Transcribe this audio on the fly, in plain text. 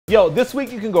Yo, this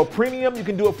week you can go premium, you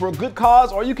can do it for a good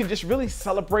cause, or you can just really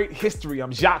celebrate history.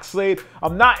 I'm Jacques Slade.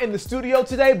 I'm not in the studio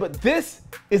today, but this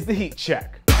is the Heat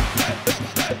Check.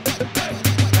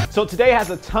 So today has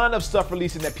a ton of stuff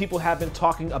releasing that people have been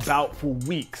talking about for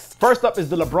weeks. First up is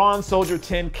the LeBron Soldier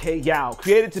 10K Yao.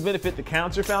 Created to benefit the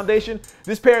Cancer Foundation,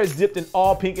 this pair is dipped in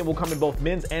all pink and will come in both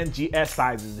men's and GS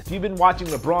sizes. If you've been watching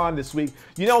LeBron this week,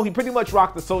 you know he pretty much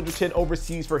rocked the Soldier 10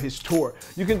 overseas for his tour.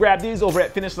 You can grab these over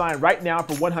at Finish Line right now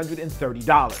for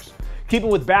 $130. Keeping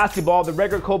with basketball, the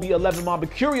regular Kobe 11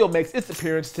 Mambacurial makes its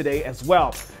appearance today as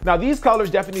well. Now these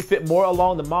colors definitely fit more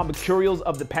along the Mambacurials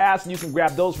of the past, and you can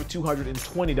grab those for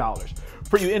 $220.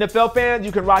 For you NFL fans,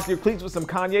 you can rock your cleats with some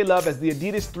Kanye love as the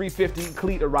Adidas 350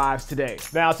 cleat arrives today.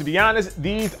 Now to be honest,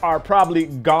 these are probably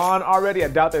gone already. I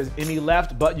doubt there's any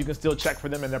left, but you can still check for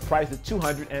them and their price is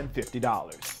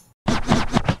 $250.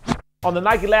 On the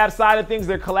NikeLab side of things,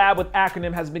 their collab with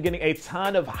ACRONYM has been getting a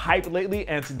ton of hype lately,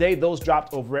 and today those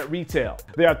dropped over at retail.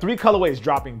 There are 3 colorways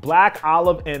dropping: black,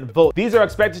 olive, and vote. These are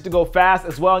expected to go fast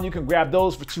as well, and you can grab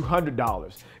those for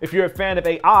 $200. If you're a fan of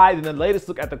AI, then the latest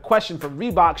look at the Question from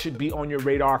Reebok should be on your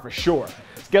radar for sure.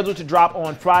 Scheduled to drop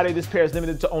on Friday, this pair is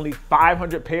limited to only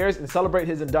 500 pairs and celebrate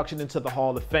his induction into the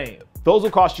Hall of Fame. Those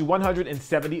will cost you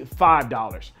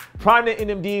 $175. PrimeKnit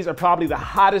NMDs are probably the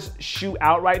hottest shoe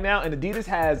out right now, and Adidas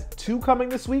has 2 coming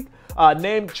this week,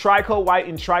 named Trico White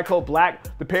and Trico Black.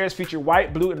 The pairs feature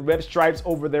white, blue, and red stripes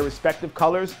over their respective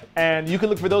colors, and you can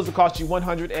look for those to cost you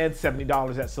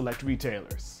 $170 at select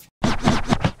retailers.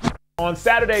 On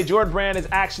Saturday, Jordan Brand is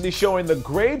actually showing the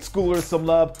grade schoolers some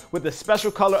love with the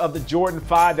special color of the Jordan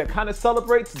 5 that kind of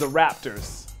celebrates the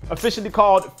Raptors. Officially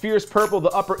called Fierce Purple, the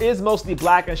upper is mostly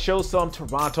black and shows some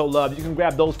Toronto love. You can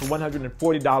grab those for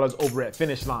 $140 over at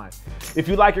Finish Line. If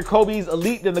you like your Kobe's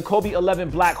Elite, then the Kobe 11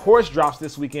 Black Horse drops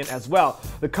this weekend as well.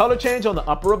 The color change on the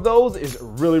upper of those is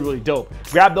really dope.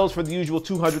 Grab those for the usual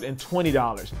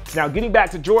 $220. Now getting back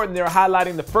to Jordan, they're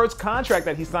highlighting the first contract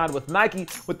that he signed with Nike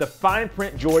with the fine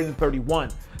print Jordan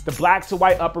 31. The black to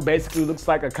white upper basically looks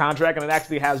like a contract, and it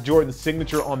actually has Jordan's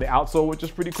signature on the outsole, which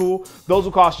is pretty cool. Those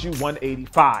will cost you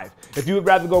 $185. If you would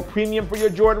rather go premium for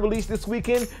your Jordan release this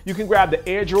weekend, you can grab the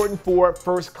Air Jordan 4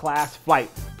 First Class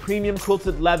Flight. Premium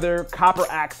quilted leather, copper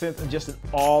accents, and just an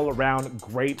all-around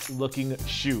great looking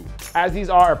shoe. As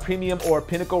these are a premium or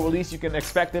pinnacle release, you can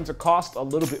expect them to cost a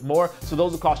little bit more, so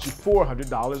those will cost you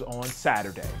 $400 on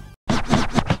Saturday.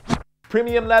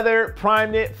 Premium leather,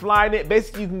 PrimeKnit, Flyknit,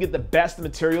 basically you can get the best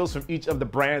materials from each of the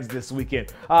brands this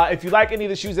weekend. If you like any of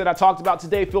the shoes that I talked about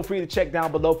today, feel free to check down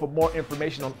below for more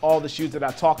information on all the shoes that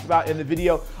I talked about in the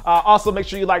video. Also make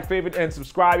sure you like, favorite, and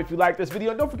subscribe if you like this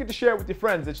video, and don't forget to share it with your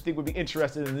friends that you think would be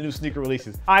interested in the new sneaker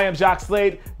releases. I am Jacques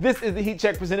Slade. This is the Heat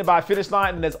Check presented by Finish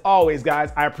Line, and as always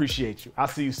guys, I appreciate you. I'll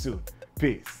see you soon.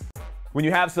 Peace. When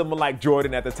you have someone like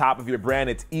Jordan at the top of your brand,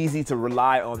 it's easy to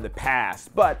rely on the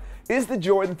past, but is the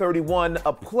Jordan 31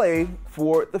 a play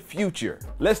for the future?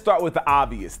 Let's start with the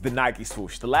obvious, the Nike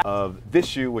swoosh. The last of this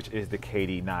shoe, which is the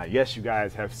KD9. Yes, you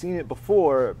guys have seen it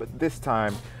before, but this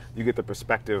time you get the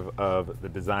perspective of the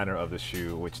designer of the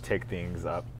shoe, which take things up